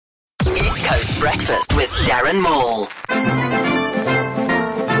Coast Breakfast with Darren Maul.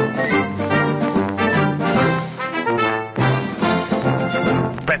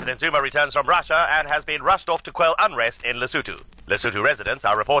 President Zuma returns from Russia and has been rushed off to quell unrest in Lesotho. Lesotho residents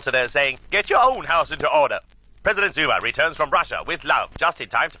are reported as saying, "Get your own house into order." President Zuma returns from Russia with love, just in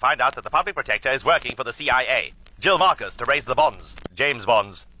time to find out that the public protector is working for the CIA. Jill Marcus to raise the bonds, James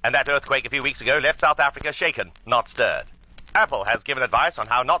bonds. And that earthquake a few weeks ago left South Africa shaken, not stirred. Apple has given advice on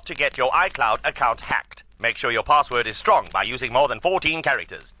how not to get your iCloud account hacked. Make sure your password is strong by using more than 14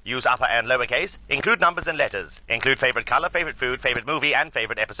 characters. Use upper and lowercase. Include numbers and letters. Include favorite color, favorite food, favorite movie, and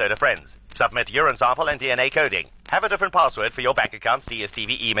favorite episode of Friends. Submit urine sample and DNA coding. Have a different password for your bank accounts,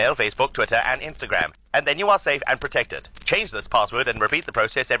 DSTV, email, Facebook, Twitter, and Instagram. And then you are safe and protected. Change this password and repeat the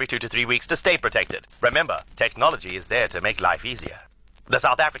process every 2 to 3 weeks to stay protected. Remember, technology is there to make life easier. The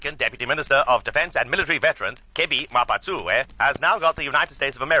South African Deputy Minister of Defense and Military Veterans, Kebi Mapatsuwe, has now got the United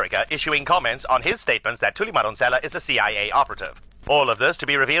States of America issuing comments on his statements that Thuli Madonsela is a CIA operative. All of this to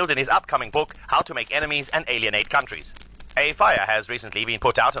be revealed in his upcoming book, How to Make Enemies and Alienate Countries. A fire has recently been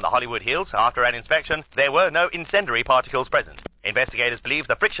put out in the Hollywood Hills. After an inspection, there were no incendiary particles present. Investigators believe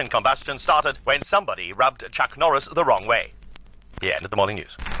the friction combustion started when somebody rubbed Chuck Norris the wrong way. Yeah, end of the morning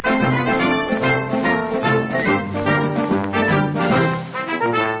news.